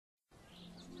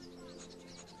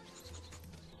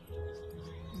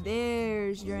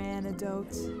There's your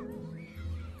antidote.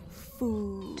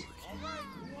 Food.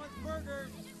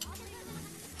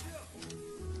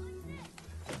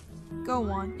 Go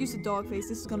on, use the dog face.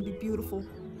 This is gonna be beautiful.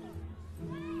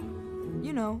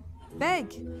 You know, beg.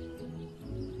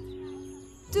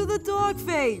 Do the dog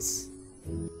face.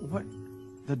 What?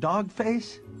 The dog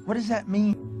face? What does that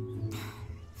mean?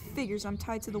 Figures I'm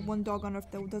tied to the one dog on earth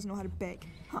that doesn't know how to beg.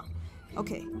 Huh.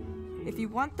 Okay. If you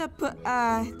want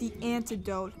the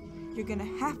antidote, you're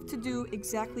gonna have to do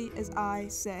exactly as I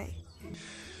say.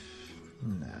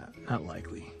 Nah, not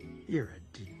likely. You're a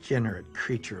degenerate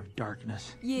creature of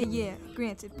darkness. Yeah,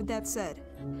 granted, but that said,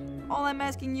 all I'm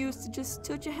asking you is to just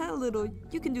tilt your head a little.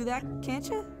 You can do that, can't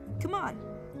you? Come on.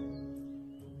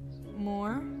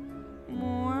 More.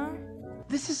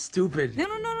 This is stupid. No,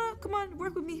 come on,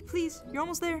 work with me, please. You're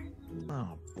almost there.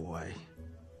 Oh, boy.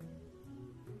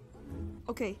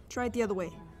 Okay, try it the other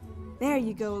way. There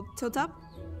you go. Tilt up.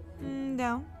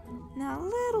 Down. Now a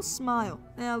little smile.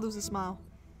 Now lose a smile.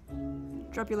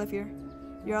 Drop your left ear.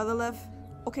 Your other left.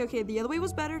 Okay, the other way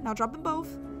was better. Now drop them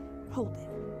both. Hold it.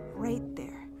 Right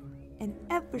there. And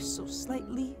ever so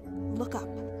slightly look up.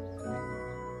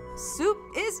 Soup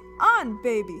is on,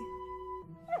 baby!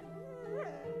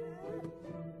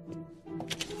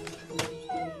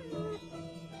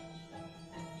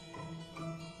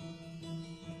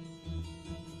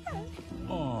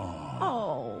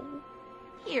 Oh,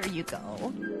 here you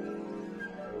go.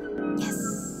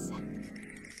 Yes!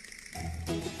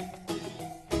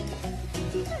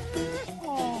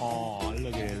 Oh,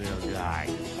 look at the little guy.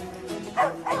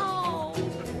 Oh.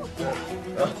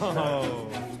 Oh.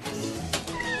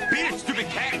 Beat it, stupid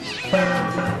cat!